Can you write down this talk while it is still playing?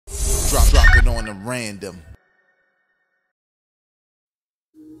on a random.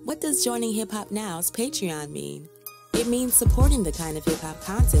 What does joining Hip Hop Now's Patreon mean? It means supporting the kind of hip-hop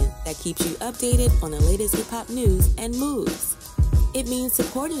content that keeps you updated on the latest hip-hop news and moves. It means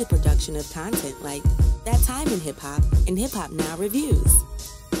supporting the production of content like That Time in Hip Hop and Hip Hop Now Reviews.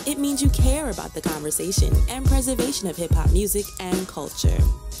 It means you care about the conversation and preservation of hip-hop music and culture.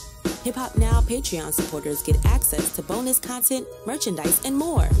 Hip Hop Now Patreon supporters get access to bonus content, merchandise, and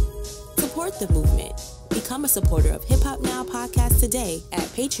more. Support the movement. Become a supporter of Hip Hop Now podcast today at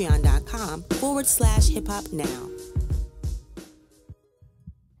patreon.com/Hip Hop Now.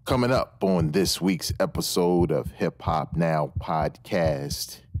 Coming up on this week's episode of Hip Hop Now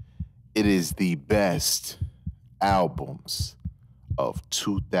podcast, it is the best albums of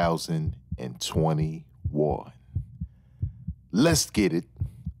 2021. Let's get it.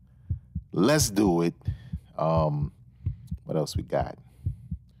 Let's do it. What else we got?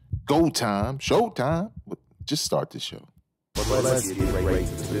 Go time, showtime. Just start the show. Let's get right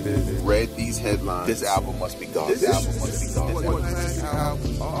to the business. Read these headlines. This album must be gone. This album must be gone.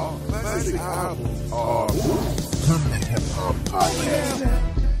 Classic albums. Come to Hip Hop Podcast.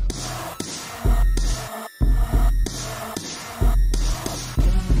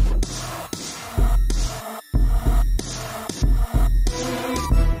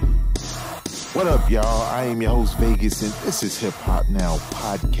 What up, y'all? I am your host, Vegas, and this is Hip Hop Now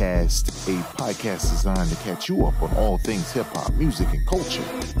Podcast, a podcast designed to catch you up on all things hip-hop, music, and culture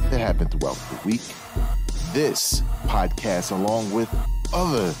that happen throughout the week. This podcast, along with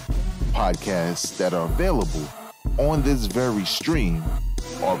other podcasts that are available on this very stream,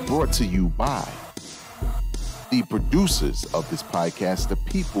 are brought to you by the producers of this podcast, the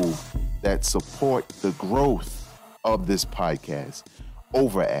people that support the growth of this podcast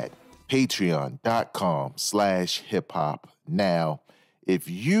over at patreon.com/Hip Hop Now. If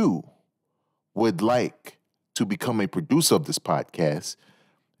you would like to become a producer of this podcast,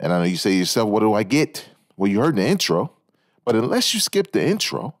 and I know you say to yourself, what do I get? Well, you heard the intro, but unless you skip the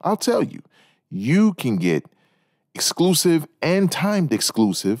intro, I'll tell you, you can get exclusive and timed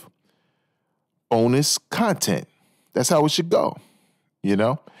exclusive bonus content. That's how it should go. You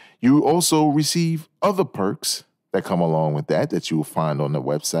know, you also receive other perks that come along with that you will find on the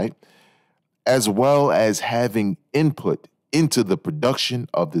website, as well as having input into the production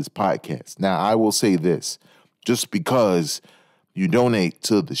of this podcast. Now, I will say this, just because you donate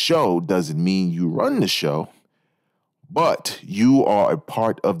to the show doesn't mean you run the show, but you are a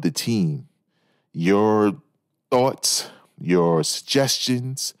part of the team. Your thoughts, your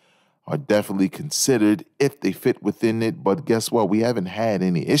suggestions are definitely considered if they fit within it, but guess what? We haven't had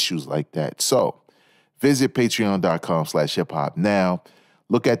any issues like that. So visit patreon.com/Hip Hop Now.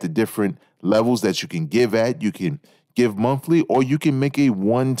 Look at the different levels that you can give at. You can give monthly, or you can make a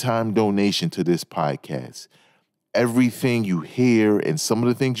one-time donation to this podcast. Everything you hear and some of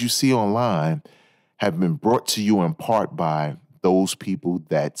the things you see online have been brought to you in part by those people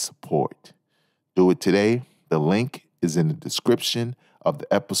that support. Do it today. The link is in the description of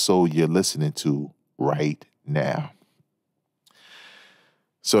the episode you're listening to right now.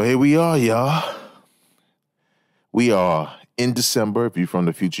 So here we are, y'all. We are in December. If you're from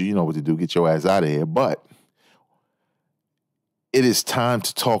the future, you know what to do. Get your ass out of here. But it is time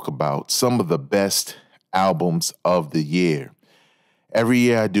to talk about some of the best albums of the year. Every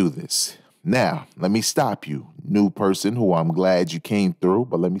year I do this. Now, let me stop you, new person who I'm glad you came through,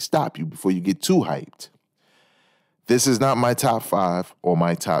 but let me stop you before you get too hyped. This is not my top 5 or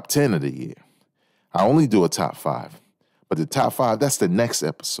my top 10 of the year. I only do a top 5. But the top 5, that's the next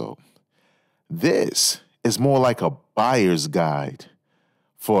episode. This is more like a buyer's guide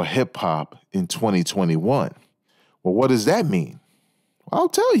for hip-hop in 2021. Well, what does that mean? Well, I'll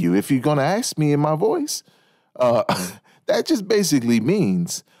tell you if you're going to ask me in my voice. That just basically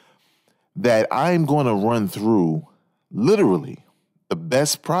means that I'm going to run through literally the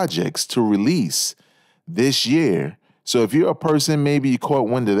best projects to release this year. So if you're a person, maybe you caught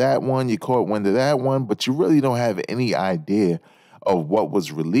wind of that one, you caught wind of that one, but you really don't have any idea of what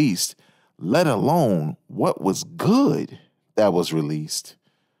was released, let alone what was good that was released,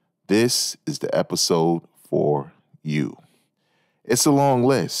 this is the episode for you. It's a long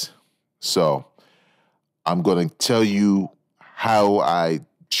list, so I'm going to tell you how I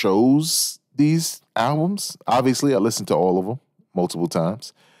chose these albums. Obviously, I listened to all of them multiple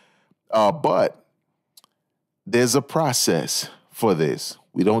times, but there's a process for this.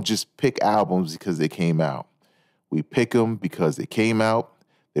 We don't just pick albums because they came out. We pick them because they came out,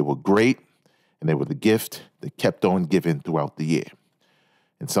 they were great, and they were the gift that kept on giving throughout the year.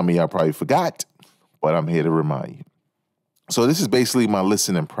 And some of y'all probably forgot, but I'm here to remind you. So this is basically my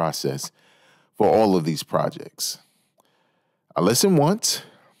listening process for all of these projects. I listen once,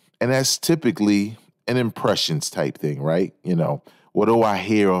 and that's typically an impressions type thing, right? You know, what do I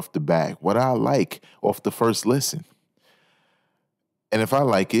hear off the bat? What do I like off the first listen? And if I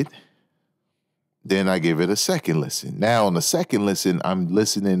like it, then I give it a second listen. Now, on the second listen, I'm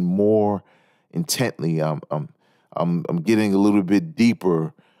listening more intently. I'm getting a little bit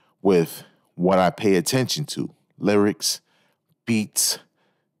deeper with what I pay attention to: lyrics, beats,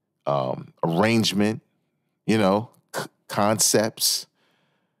 arrangement, concepts.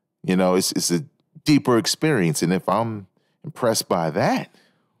 It's a deeper experience. And if I'm impressed by that,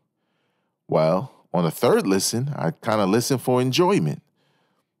 well, on the third listen, I kind of listen for enjoyment.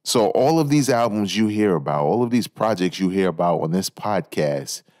 So all of these albums you hear about, all of these projects you hear about on this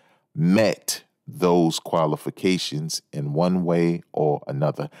podcast met those qualifications in one way or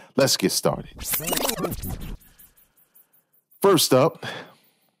another. Let's get started. First up,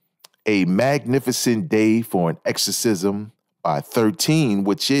 A Magnificent Day for an Exorcism by 13,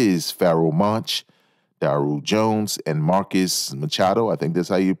 which is Pharoah Monch, Daru Jones, and Marcus Machado. I think that's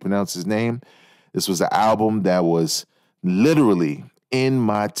how you pronounce his name. This was an album that was literally in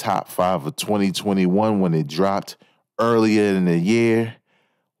my top 5 of 2021 when it dropped earlier in the year.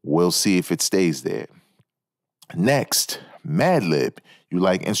 We'll see if it stays there. Next, Madlib. You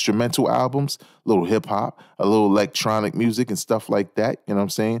like instrumental albums, a little hip hop, a little electronic music and stuff like that. You know what I'm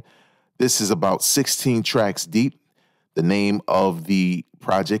saying? This is about 16 tracks deep. The name of the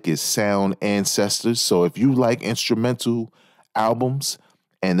project is Sound Ancestors. So if you like instrumental albums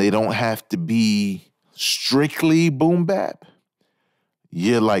and they don't have to be strictly boom bap,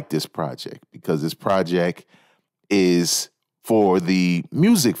 you like this project, because this project is for the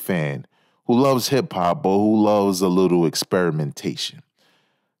music fan who loves hip hop but who loves a little experimentation.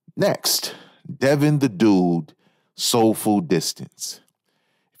 Next, Devin the Dude, Soulful Distance.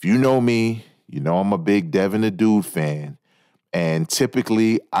 If you know me, you know I'm a big Devin the Dude fan, and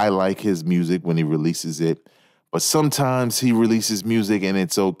typically I like his music when he releases it, but sometimes he releases music and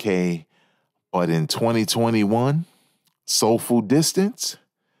it's okay. But in 2021, Soulful Distance,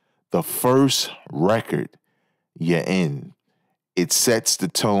 the first record you're in, it sets the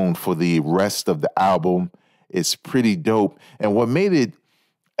tone for the rest of the album. It's pretty dope. And what made it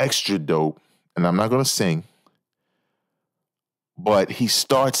extra dope, and I'm not going to sing, but he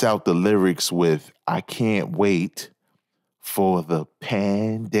starts out the lyrics with, "I can't wait for the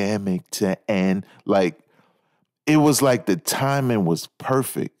pandemic to end." Like, it was like the timing was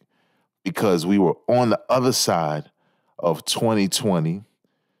perfect, because we were on the other side of 2020.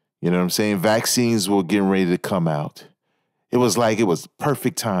 You know what I'm saying? Vaccines were getting ready to come out. It was like it was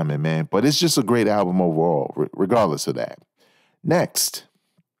perfect timing, man. But it's just a great album overall, regardless of that. Next,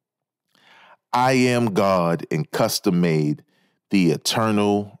 I Am God and Custom Made, The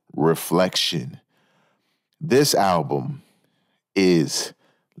Eternal Reflection. This album is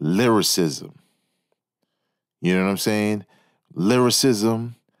lyricism. You know what I'm saying?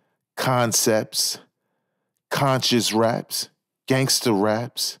 Lyricism, concepts, conscious raps, gangster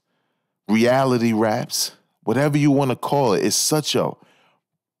raps, reality raps, whatever you want to call it. It's such a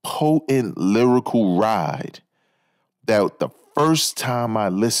potent lyrical ride that the first time I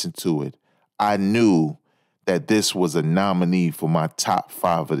listened to it, I knew that this was a nominee for my top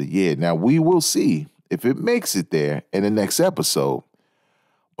 5 of the year. Now, we will see if it makes it there in the next episode,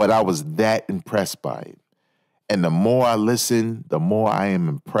 but I was that impressed by it. And the more I listen, the more I am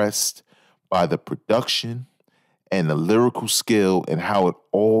impressed by the production and the lyrical skill and how it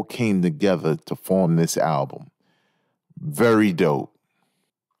all came together to form this album. Very dope.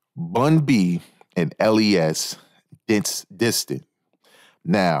 Bun B and LES, Distant.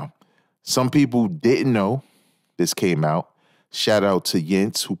 Now, some people didn't know this came out. Shout out to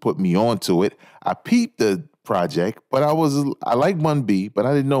Yentz, who put me onto it. I peeped the project, but I like Bun B, but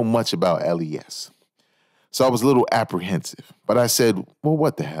I didn't know much about LES. So I was a little apprehensive. But I said, well,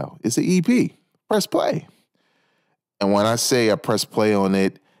 what the hell? It's an EP. Press play. And when I say I pressed play on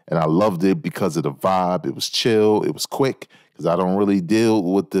it, and I loved it because of the vibe, it was chill, it was quick, because I don't really deal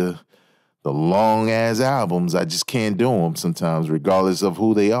with the long-ass albums. I just can't do them sometimes, regardless of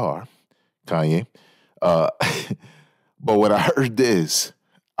who they are. Kanye. But when I heard this,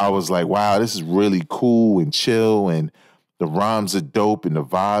 I was like, wow, this is really cool and chill, and the rhymes are dope, and the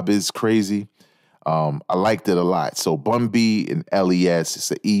vibe is crazy. I liked it a lot. So Bun B and LES,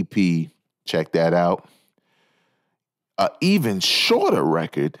 it's an EP. Check that out. Even shorter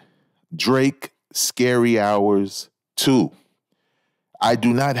record, Drake, Scary Hours 2. I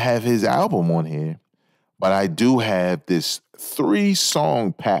do not have his album on here, but I do have this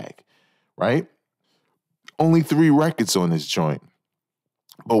 3-song pack, right? Only 3 records on this joint.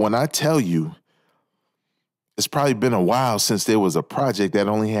 But when I tell you it's probably been a while since there was a project that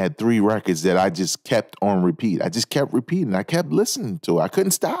only had 3 records that I just kept on repeat. I just kept repeating. I kept listening to it. I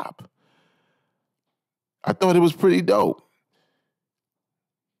couldn't stop. I thought it was pretty dope.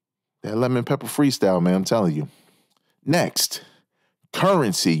 That lemon pepper freestyle, man, I'm telling you. Next,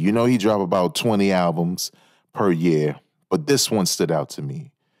 Currency. You know he dropped about 20 albums per year, but this one stood out to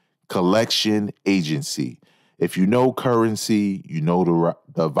me. Collection Agency. If you know Currency, you know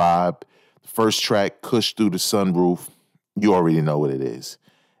the vibe. First track, Kush Through the Sunroof, you already know what it is.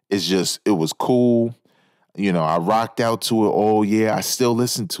 It's just, it was cool. You know, I rocked out to it all year. I still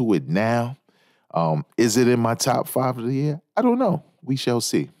listen to it now. Is it in my top 5 of the year? I don't know. We shall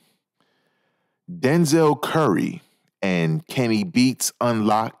see. Denzel Curry and Kenny Beats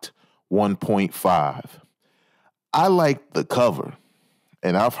Unlocked 1.5. I like the cover,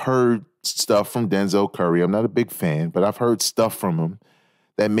 and I've heard stuff from Denzel Curry. I'm not a big fan, but I've heard stuff from him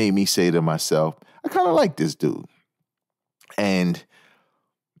that made me say to myself, I kind of like this dude. And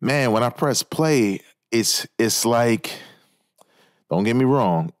man, when I press play, it's like, don't get me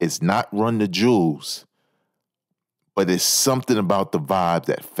wrong, it's not Run the Jewels, but it's something about the vibe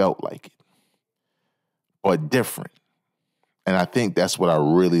that felt like it, but different. And I think that's what I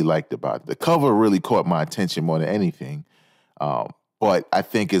really liked about it. The cover really caught my attention more than anything, but I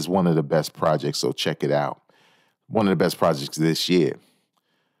think it's one of the best projects, so check it out. One of the best projects this year.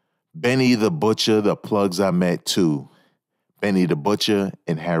 Benny the Butcher, The Plugs I Met Too. Benny the Butcher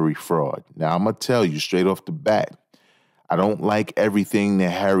and Harry Fraud. Now, I'm going to tell you straight off the bat, I don't like everything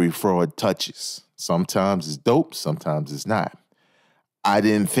that Harry Fraud touches. Sometimes it's dope, sometimes it's not. I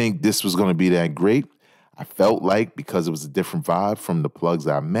didn't think this was going to be that great. I felt like, because it was a different vibe from The Plugs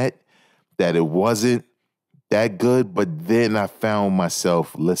I Met, that it wasn't that good, but then I found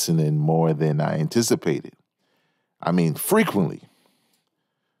myself listening more than I anticipated. I mean, frequently.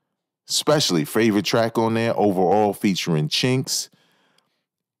 Especially favorite track on there, Overall, featuring Chinks.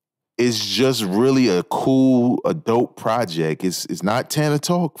 It's just really a cool, a dope project. It's not 10 to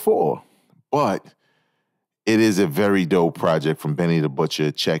talk for, but it is a very dope project from Benny the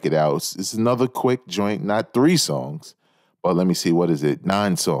Butcher. Check it out. It's another quick joint, not 3 songs, but let me see, what is it?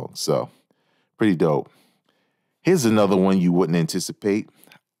 9 songs, so pretty dope. Here's another one you wouldn't anticipate.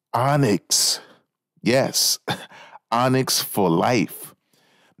 Onyx. Yes, Onyx for Life.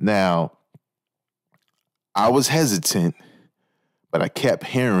 Now, I was hesitant, but I kept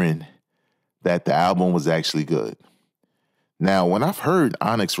hearing that the album was actually good. Now, when I've heard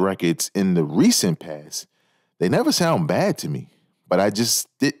Onyx records in the recent past, they never sound bad to me, but I just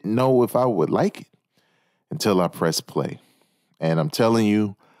didn't know if I would like it until I pressed play. And I'm telling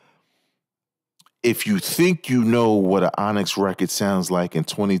you, if you think you know what an Onyx record sounds like in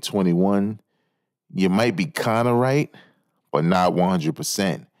 2021, you might be kind of right, but not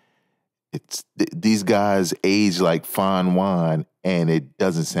 100%. These guys age like fine wine, and it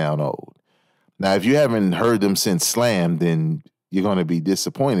doesn't sound old. Now, if you haven't heard them since Slam, then you're going to be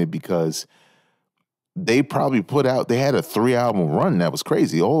disappointed, because they probably they had a 3-album run that was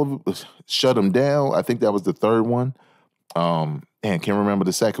crazy. All of it was Shut Them Down. I think that was the 3rd one. Can't remember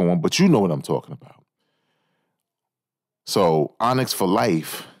the 2nd one, but you know what I'm talking about. So Onyx for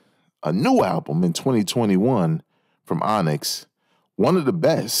Life, a new album in 2021 from Onyx, one of the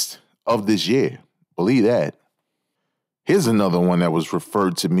best of this year. Believe that. Here's another one that was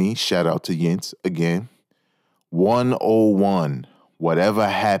referred to me. Shout out to Yintz again. 101. Whatever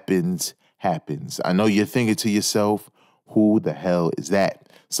happens, happens. I know you're thinking to yourself, who the hell is that?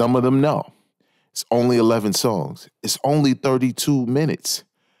 Some of them know. It's only 11 songs. It's only 32 minutes.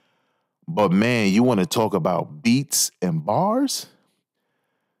 But man, you want to talk about beats and bars?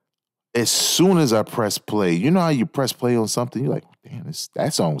 As soon as I press play, you know how you press play on something, you're like, damn,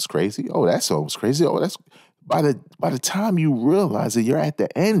 that song was crazy. Oh, that song was crazy. Oh, that's by the time you realize that you're at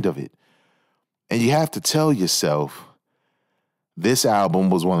the end of it. And you have to tell yourself, this album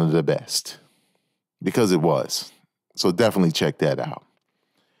was one of the best. Because it was. So definitely check that out.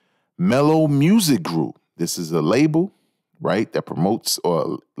 Mellow Music Group. This is a label, right, that promotes,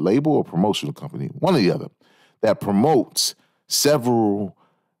 or label or promotional company, one or the other, that promotes several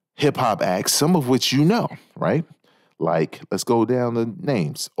hip-hop acts, some of which you know, right? Like, let's go down the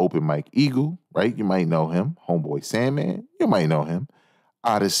names. Open Mike Eagle, right? You might know him. Homeboy Sandman, you might know him.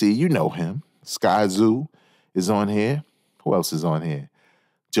 Odyssey, you know him. Sky Zoo is on here. Who else is on here?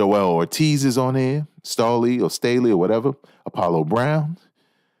 Joel Ortiz is on here. Staley or whatever. Apollo Brown.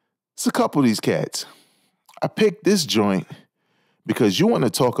 It's a couple of these cats. I picked this joint because you want to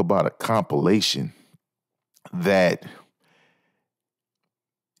talk about a compilation that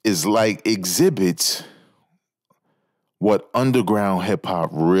is like exhibits what underground hip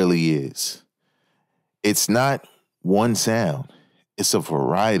hop really is. It's not one sound. It's a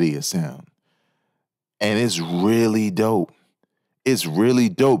variety of sound. And it's really dope. It's really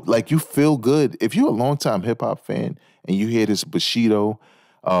dope. Like, you feel good. If you're a longtime hip-hop fan and you hear this Bushido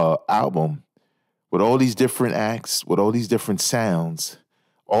album with all these different acts, with all these different sounds,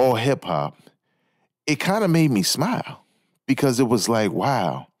 all hip-hop, it kind of made me smile because it was like,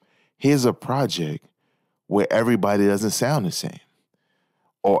 wow, here's a project where everybody doesn't sound the same,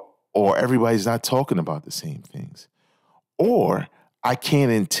 or everybody's not talking about the same things, or I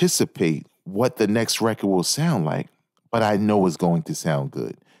can't anticipate what the next record will sound like, but I know it's going to sound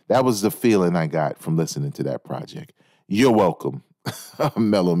good. That was the feeling I got from listening to that project. You're welcome,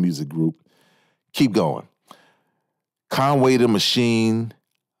 Mellow Music Group. Keep going. Conway the Machine,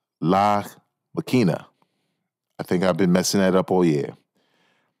 La Maquina. I think I've been messing that up all year.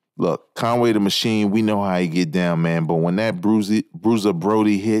 Look, Conway the Machine, we know how he get down, man, but when that Bruiser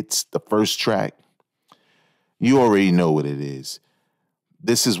Brody hits the first track, you already know what it is.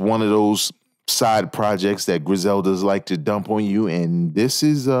 This is one of those side projects that Griseldas like to dump on you, and this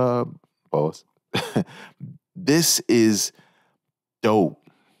is, boss, this is dope,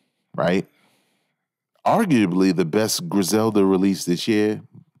 right? Arguably the best Griselda release this year,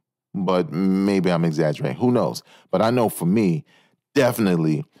 but maybe I'm exaggerating. Who knows? But I know for me,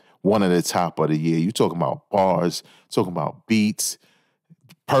 definitely one of the top of the year. You talking about bars, talking about beats,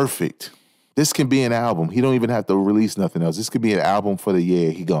 perfect. This can be an album. He don't even have to release nothing else. This could be an album for the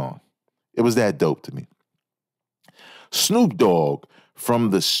year. He gone. It was that dope to me. Snoop Dogg, From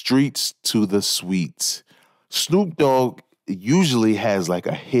the Streets to the Suites. Snoop Dogg usually has like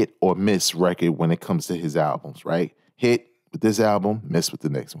a hit or miss record when it comes to his albums, right? Hit with this album, miss with the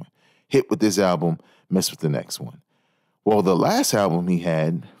next one. Hit with this album, miss with the next one. Well, the last album he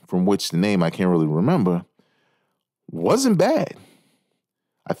had, from which the name I can't really remember, wasn't bad.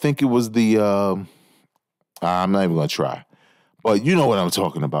 I think it was the, I'm not even going to try. But you know what I'm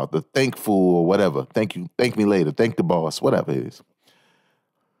talking about, the Thankful or whatever. Thank you, thank me later, thank the boss, whatever it is.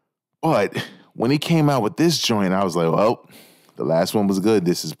 But when he came out with this joint, I was like, well, the last one was good.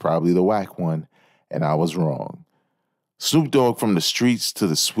 This is probably the whack one. And I was wrong. Snoop Dogg, From the Streets to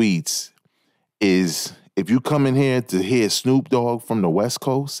the Suites is, if you come in here to hear Snoop Dogg from the West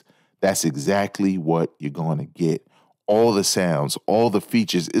Coast, that's exactly what you're going to get. All the sounds, all the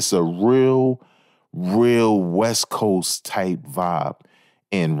features. It's a real West Coast type vibe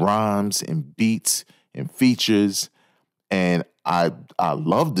in rhymes and beats and features. And I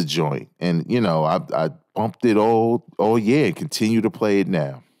love the joint. And, you know, I bumped it all year and continue to play it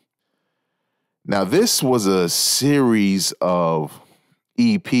now. Now, this was a series of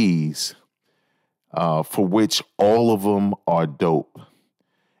EPs for which all of them are dope.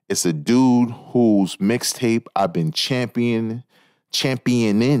 It's a dude whose mixtape I've been championing,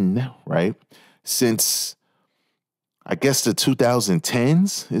 right, since I guess the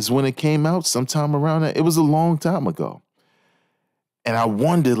 2010s is when it came out, sometime around that. It was a long time ago. And I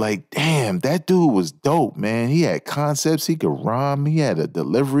wondered, like, damn, that dude was dope, man. He had concepts, he could rhyme, he had a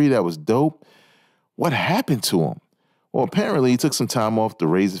delivery that was dope. What happened to him? Well, apparently he took some time off to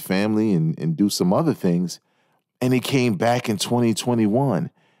raise a family and do some other things. And he came back in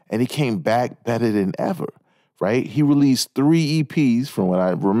 2021. And he came back better than ever, right? He released 3 EPs from what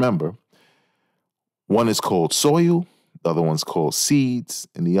I remember. One is called Soil, the other one's called Seeds,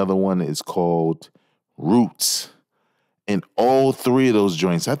 and the other one is called Roots. And all 3 of those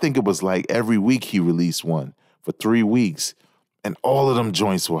joints, I think it was like every week he released one for 3 weeks, and all of them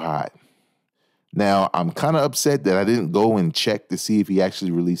joints were hot. Now, I'm kind of upset that I didn't go and check to see if he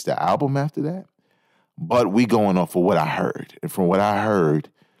actually released the album after that, but we going off of what I heard. And from what I heard,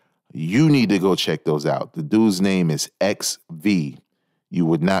 you need to go check those out. The dude's name is XV. You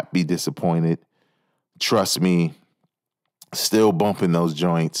would not be disappointed. Trust me, still bumping those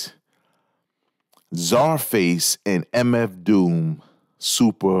joints. Czarface and MF Doom,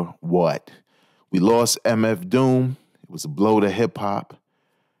 Super What? We lost MF Doom. It was a blow to hip hop.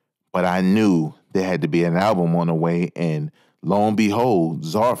 But I knew there had to be an album on the way. And lo and behold,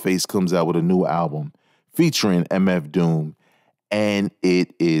 Czarface comes out with a new album featuring MF Doom. And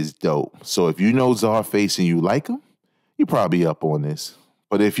it is dope. So if you know Czarface and you like him, you're probably up on this.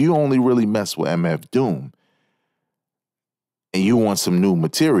 But if you only really mess with MF Doom and you want some new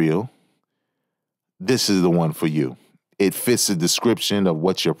material, this is the one for you. It fits the description of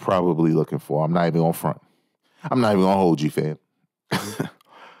what you're probably looking for. I'm not even on front. I'm not even gonna hold you, fam.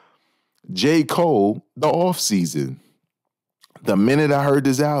 J. Cole, The Off Season. The minute I heard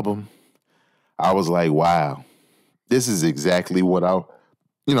this album, I was like, wow. This is exactly what I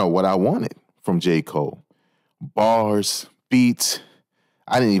wanted from J. Cole. Bars, beats.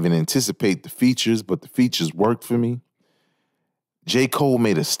 I didn't even anticipate the features, but the features worked for me. J. Cole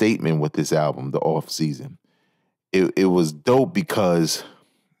made a statement with this album, The Off Season. It was dope because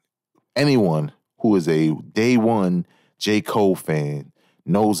anyone who is a day one J. Cole fan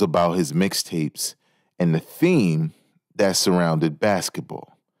knows about his mixtapes and the theme that surrounded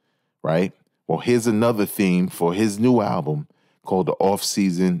basketball, right? Well, here's another theme for his new album called The Off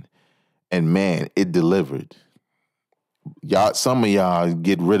Season, and man, it delivered. Y'all, some of y'all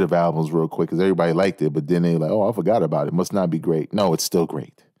get rid of albums real quick because everybody liked it, but then they're like, oh, I forgot about it. Must not be great. No, it's still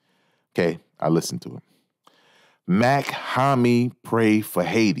great. Okay, I listened to it. Hhnp, Pray for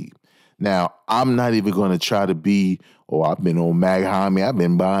Haiti. Now, I'm not even going to try to be, oh, I've been on Hhnp, I've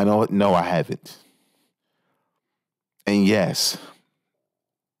been buying all it. No, I haven't. And yes,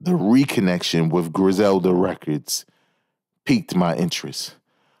 the reconnection with Griselda Records piqued my interest.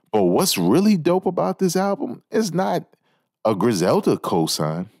 But what's really dope about this album is not a Griselda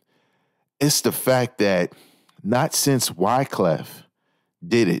cosign. It's the fact that not since Wyclef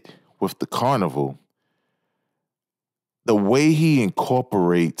did it with the Carnival, the way he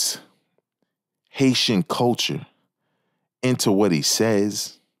incorporates Haitian culture into what he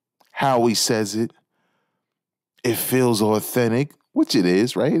says, how he says it, it feels authentic, which it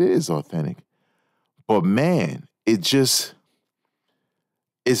is, right? It is authentic. But man, it's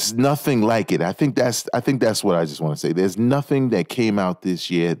nothing like it. I think that's what I just want to say. There's nothing that came out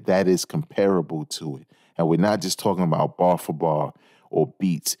this year that is comparable to it. And we're not just talking about bar for bar or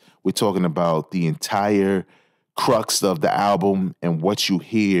beats. We're talking about the entire crux of the album and what you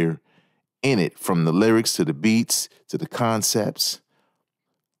hear in it, from the lyrics to the beats to the concepts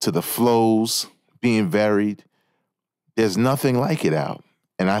to the flows being varied. There's nothing like it out.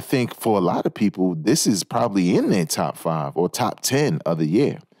 And I think for a lot of people, this is probably in their top 5 or top 10 of the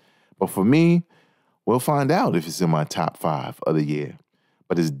year. But for me, we'll find out if it's in my top 5 of the year.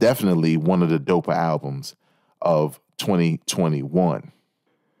 But it's definitely one of the doper albums of 2021.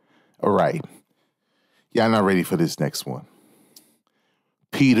 All right. Y'all not ready for this next one.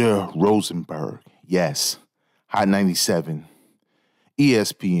 Peter Rosenberg. Yes. Hot 97.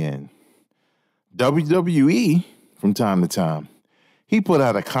 ESPN. WWE from time to time. He put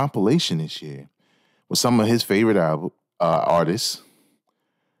out a compilation this year with some of his favorite artists.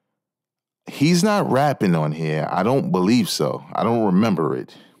 He's not rapping on here. I don't believe so. I don't remember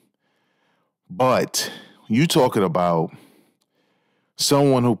it. But you talking about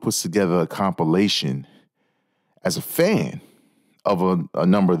someone who puts together a compilation as a fan of a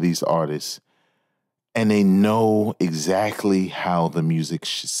number of these artists, and they know exactly how the music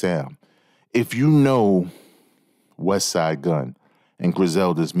should sound. If you know West Side Gun and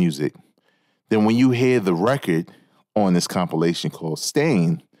Griselda's music, then when you hear the record on this compilation called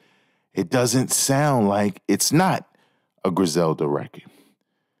Stain, it doesn't sound like it's not a Griselda record.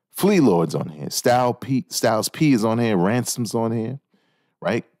 Flea Lord's on here. Styles P is on here. Ransom's on here,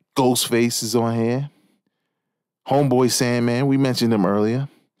 right? Ghostface is on here. Homeboy Sandman, we mentioned him earlier.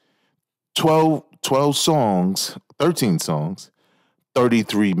 12 songs, 13 songs,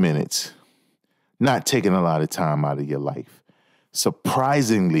 33 minutes. Not taking a lot of time out of your life.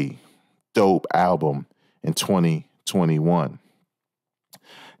 Surprisingly dope album in 2021.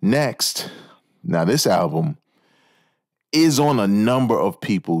 Next, now this album is on a number of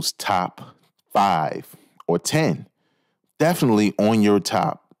people's top 5 or 10. Definitely on your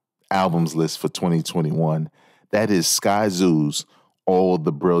top albums list for 2021. That is Skyzoo's All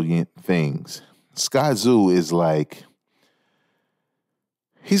the Brilliant Things. Skyzoo is like,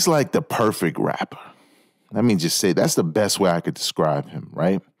 he's like the perfect rapper. Let me just say, that's the best way I could describe him,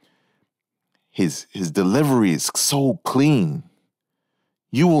 right? His delivery is so clean.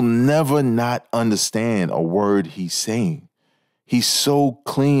 You will never not understand a word he's saying. He's so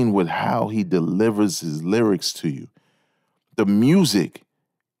clean with how he delivers his lyrics to you. The music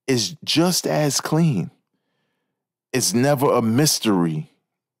is just as clean. It's never a mystery.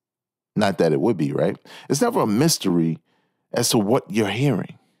 Not that it would be, right? It's never a mystery as to what you're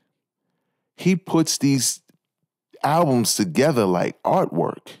hearing. He puts these albums together like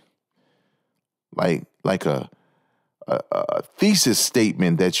artwork, like a thesis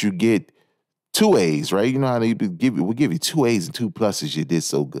statement that you get 2 A's, right? You know how they we'll give you 2 A's and 2 pluses. You did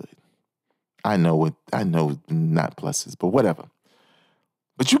so good. I know not pluses, but whatever.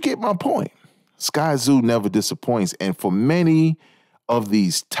 But you get my point. Skyzoo never disappoints. And for many of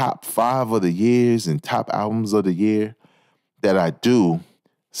these top 5 of the years and top albums of the year that I do,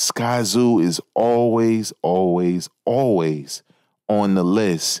 Skyzoo is always, always, always on the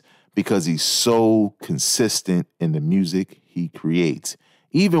list because he's so consistent in the music he creates.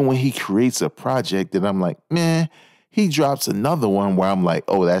 Even when he creates a project that I'm like, man, he drops another one where I'm like,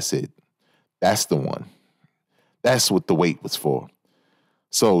 oh, that's it. That's the one. That's what the wait was for.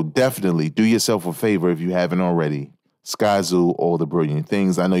 So definitely do yourself a favor if you haven't already. Sky Zoo, All the Brilliant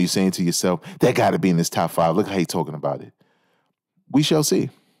Things. I know you're saying to yourself, that got to be in this top 5. Look how he's talking about it. We shall see.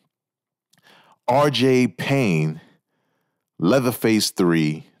 RJ Payne, Leatherface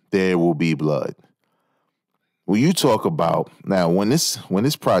 3, There Will Be Blood. When you talk about, now when this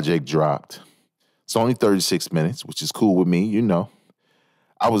project dropped, it's only 36 minutes, which is cool with me, you know.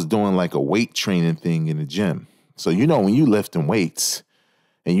 I was doing like a weight training thing in the gym. So you know when you lifting weights,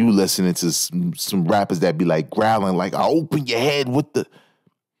 and you listening to some rappers that be like growling, like, I open your head with the,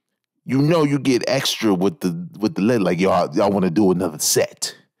 you know, you get extra with the lead, like, y'all want to do another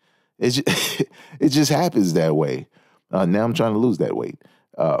set. It just happens that way. Now I'm trying to lose that weight.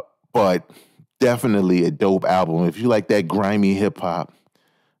 But definitely a dope album. If you like that grimy hip hop,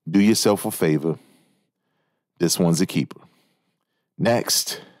 do yourself a favor. This one's a keeper.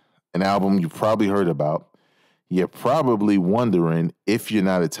 Next, an album you probably heard about. You're probably wondering if you're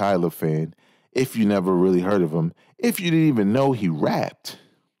not a Tyler fan, if you never really heard of him, if you didn't even know he rapped.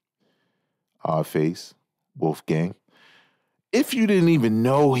 Oddface, Wolfgang. If you didn't even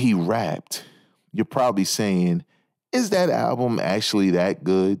know he rapped, you're probably saying, is that album actually that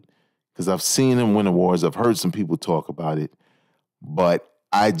good? Because I've seen him win awards. I've heard some people talk about it, but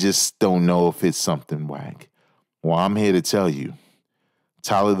I just don't know if it's something whack. Well, I'm here to tell you,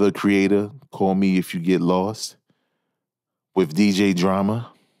 Tyler, the Creator, Call Me If You Get Lost, with DJ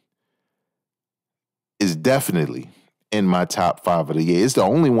Drama, is definitely in my top 5 of the year. It's the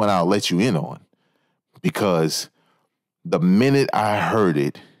only one I'll let you in on, because the minute I heard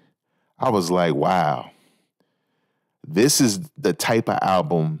it, I was like, wow, this is the type of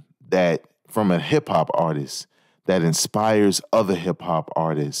album that, from a hip-hop artist, that inspires other hip-hop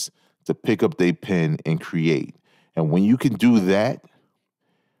artists to pick up their pen and create. And when you can do that,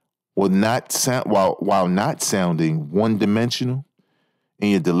 while not sounding one-dimensional in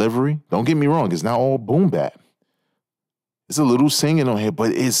your delivery, don't get me wrong, it's not all boom bap. It's a little singing on here,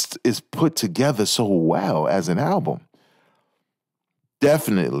 but it's put together so well as an album.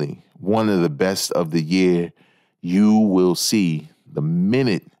 Definitely one of the best of the year. You will see the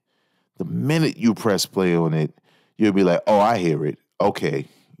minute you press play on it, you'll be like, oh, I hear it. Okay,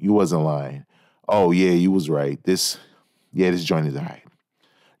 you wasn't lying. Oh, yeah, you was right. This joint is all right.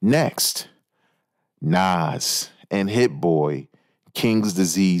 Next, Nas and Hit Boy, King's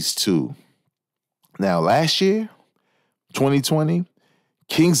Disease 2. Now, last year, 2020,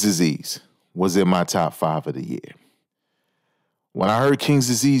 King's Disease was in my top 5 of the year. When I heard King's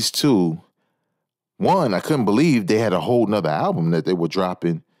Disease 2, one, I couldn't believe they had a whole nother album that they were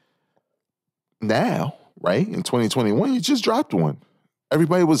dropping now, right? In 2021, you just dropped one.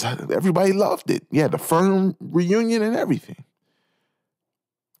 Everybody loved it. Yeah, the Firm reunion and everything.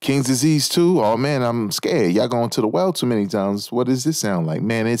 King's Disease 2, oh man, I'm scared. Y'all going to the well too many times. What does this sound like?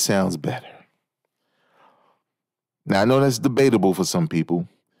 Man, it sounds better. Now, I know that's debatable for some people,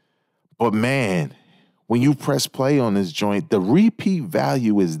 but man, when you press play on this joint, the repeat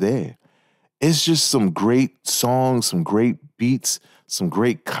value is there. It's just some great songs, some great beats, some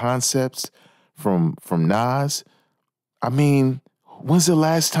great concepts from Nas. I mean, when's the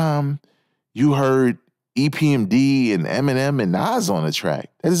last time you heard EPMD and Eminem and Nas on a track?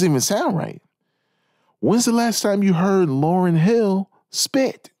 That doesn't even sound right. When's the last time you heard Lauryn Hill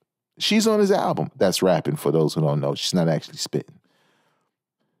spit? She's on his album. That's rapping for those who don't know. She's not actually spitting.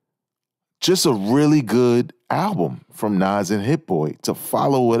 Just a really good album from Nas and Hit Boy to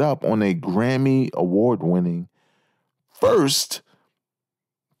follow it up on a Grammy award-winning first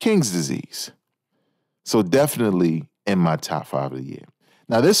King's Disease. So definitely in my top 5 of the year.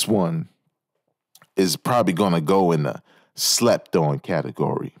 Now this one is probably going to go in the slept on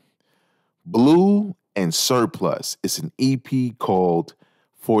category. Blue and Surplus. It's an EP called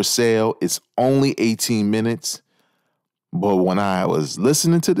For Sale. It's only 18 minutes. But when I was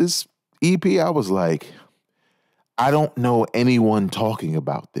listening to this EP, I was like, I don't know anyone talking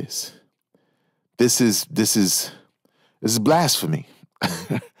about this. This is blasphemy.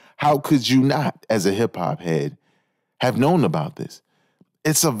 How could you not, as a hip hop head, have known about this?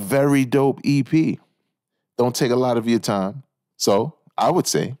 It's a very dope EP. Don't take a lot of your time. So I would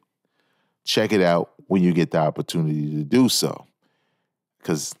say, check it out when you get the opportunity to do so.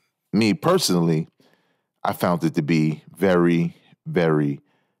 Because me personally, I found it to be very, very,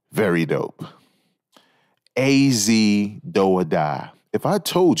 very dope. AZ Do or Die. If I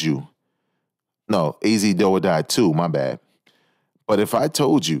told you, no, AZ Do or Die 2, my bad. But if I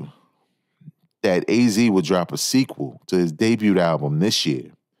told you that AZ would drop a sequel to his debut album this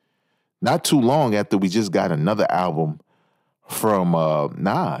year, not too long after we just got another album from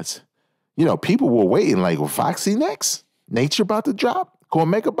Nas. You know, people were waiting like, well, Foxy next? Nature about to drop?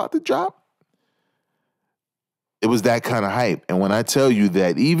 Cormac about to drop? It was that kind of hype. And when I tell you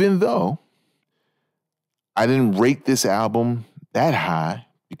that even though I didn't rate this album that high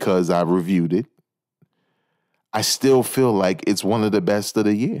because I reviewed it, I still feel like it's one of the best of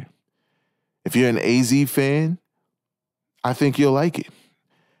the year. If you're an AZ fan, I think you'll like it.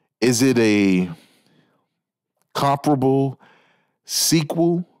 Is it a comparable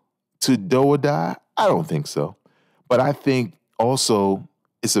sequel to Do or Die? I don't think so. But I think also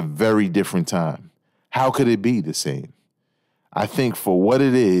it's a very different time. How could it be the same? I think for what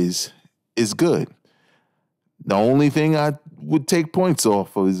it is good. The only thing I would take points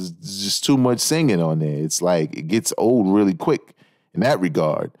off of is just too much singing on there. It's like it gets old really quick in that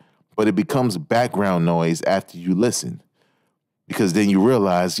regard, but it becomes background noise after you listen. Because then you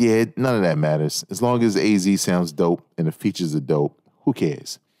realize, yeah, none of that matters. As long as AZ sounds dope and the features are dope, who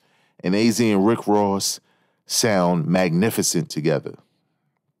cares? And AZ and Rick Ross sound magnificent together.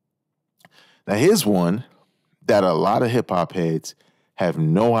 Now, here's one that a lot of hip-hop heads have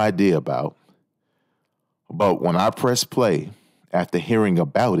no idea about. But when I pressed play, after hearing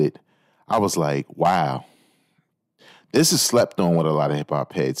about it, I was like, wow. This is slept on with a lot of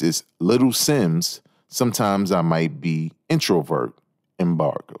hip-hop heads. It's Little Simz, Sometimes I Might Be Introvert,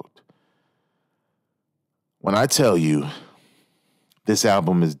 Embargoed. When I tell you this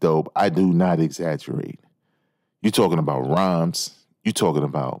album is dope, I do not exaggerate. You're talking about rhymes. You're talking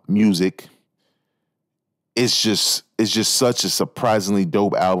about music. It's just such a surprisingly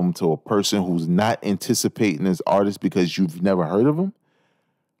dope album to a person who's not anticipating this artist because you've never heard of him.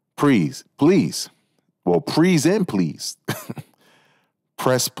 Please,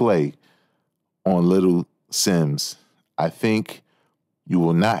 press play on Little Simz. I think you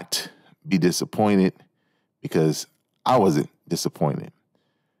will not be disappointed because I wasn't disappointed.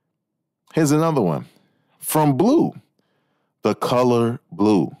 Here's another one from Blue, The Color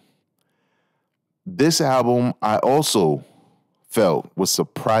Blue. This album I also felt was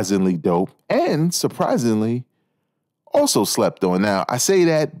surprisingly dope and surprisingly also slept on. Now, I say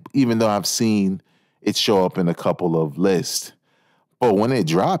that even though I've seen it show up in a couple of lists, but when it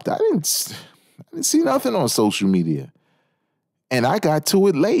dropped, I didn't see nothing on social media. And I got to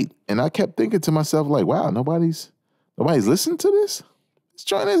it late, and I kept thinking to myself, like, wow, nobody's listening to this? This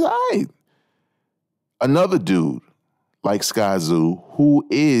joint is all right. Another dude like Skyzoo, who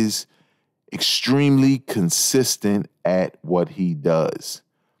is extremely consistent at what he does.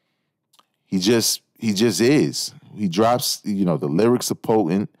 He just is. He drops, the lyrics are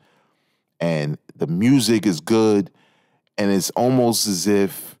potent and the music is good. And it's almost as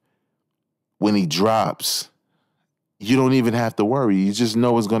if when he drops, you don't even have to worry. You just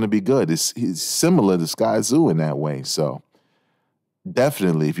know it's going to be good. He's similar to Skyzoo in that way. So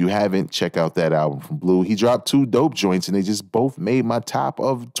definitely, if you haven't, check out that album from Blue. He dropped 2 dope joints, and they just both made my top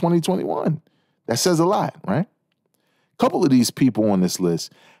of 2021. That says a lot, right? A couple of these people on this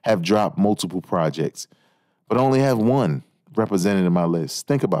list have dropped multiple projects, but only have one represented in my list.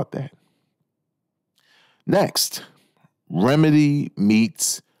 Think about that. Next, Remedy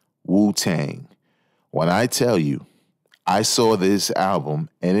meets Wu-Tang. When I tell you, I saw this album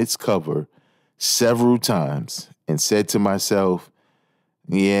and its cover several times and said to myself,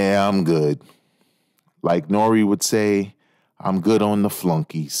 yeah, I'm good. Like Nori would say, I'm good on the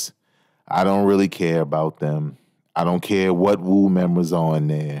flunkies. I don't really care about them. I don't care what Wu members are on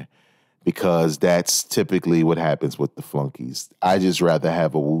there because that's typically what happens with the flunkies. I just rather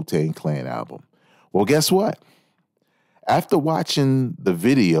have a Wu-Tang Clan album. Well, guess what? After watching the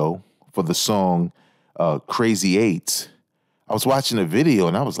video for the song Crazy Eights, I was watching the video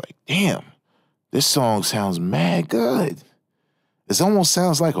and I was like, damn, this song sounds mad good. It almost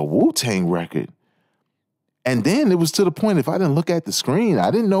sounds like a Wu-Tang record. And then it was to the point, if I didn't look at the screen,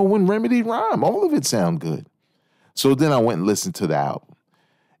 I didn't know when Remedy rhymed. All of it sounded good. So then I went and listened to the album.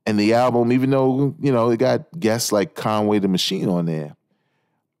 And the album, even though, it got guests like Conway the Machine on there,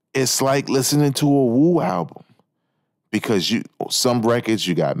 it's like listening to a Wu album. Because some records,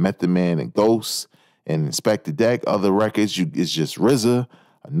 you got Method Man and Ghost and Inspector Deck. Other records, it's just RZA.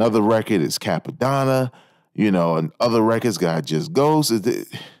 Another record is Capadonna. And other records got just Ghost.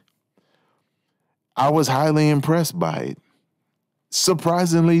 I was highly impressed by it.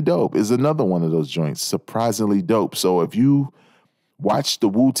 Surprisingly dope is another one of those joints. Surprisingly dope. So if you watched the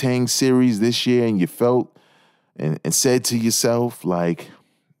Wu-Tang series this year and you felt and said to yourself, like,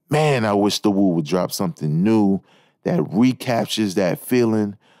 man, I wish the Wu would drop something new that recaptures that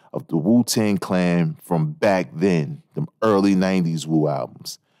feeling of the Wu-Tang Clan from back then, them early 90s Wu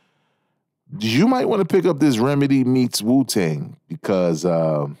albums. you might want to pick up this Remedy meets Wu-Tang because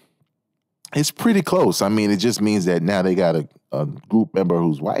it's pretty close. I mean, it just means that now they got a group member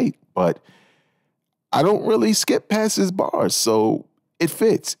who's white, but I don't really skip past his bars, so it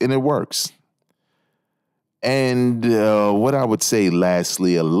fits and it works. And what I would say,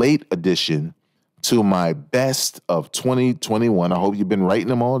 lastly, a late addition to my best of 2021. I hope you've been writing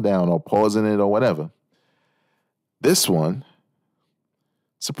them all down or pausing it or whatever. This one,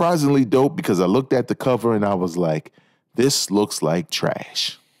 surprisingly dope because I looked at the cover and I was like, this looks like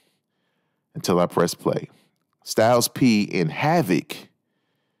trash. Until I pressed play. Styles P and Havoc.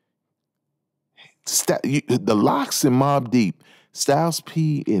 The Locks and Mobb Deep. Styles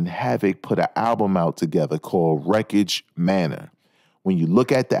P and Havoc put an album out together called Wreckage Manor. When you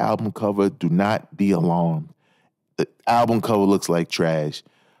look at the album cover, do not be alarmed. The album cover looks like trash,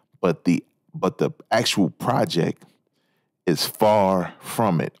 but the actual project is far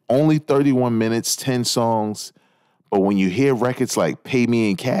from it. Only 31 minutes, 10 songs, but when you hear records like Pay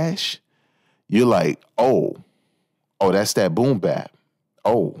Me in Cash, you're like, oh, that's that boom bap.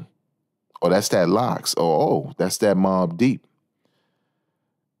 Oh, that's that Locks. Oh, that's that Mobb Deep.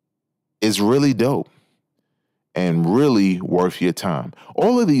 It's really dope and really worth your time.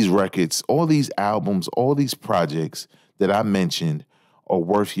 All of these records, all these albums, all these projects that I mentioned are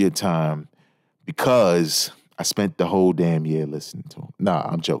worth your time because I spent the whole damn year listening to them. Nah,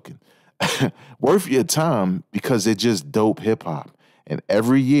 I'm joking. Worth your time because they're just dope hip hop. And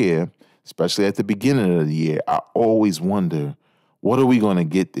every year, especially at the beginning of the year, I always wonder, what are we going to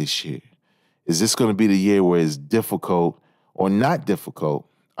get this year? Is this going to be the year where it's difficult or not difficult?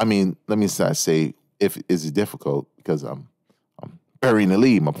 I mean, let me not say is it difficult because I'm burying the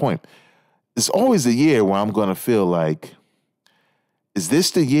lead, my point. It's always a year where I'm going to feel like, is this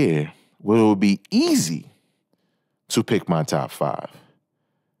the year where it will be easy to pick my top 5?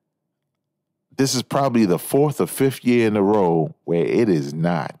 This is probably the 4th or 5th year in a row where it is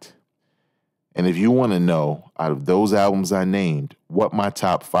not. And if you want to know, out of those albums I named, what my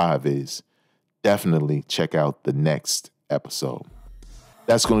top 5 is, definitely check out the next episode.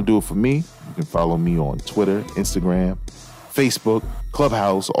 That's going to do it for me. You can follow me on Twitter, Instagram, Facebook,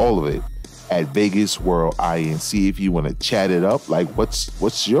 Clubhouse, all of it, at Vegas World INC. If you want to chat it up, like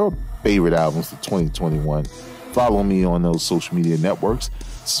what's your favorite albums for 2021? Follow me on those social media networks.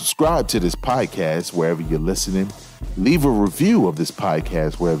 Subscribe to this podcast wherever you're listening. Leave a review of this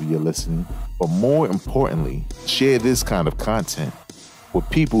podcast wherever you're listening. But more importantly, share this kind of content with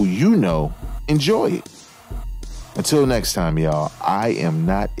people you know enjoy it. Until next time, y'all, I am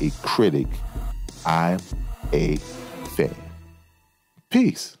not a critic. I'm a fan.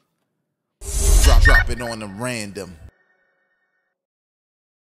 Peace. Drop it on the random.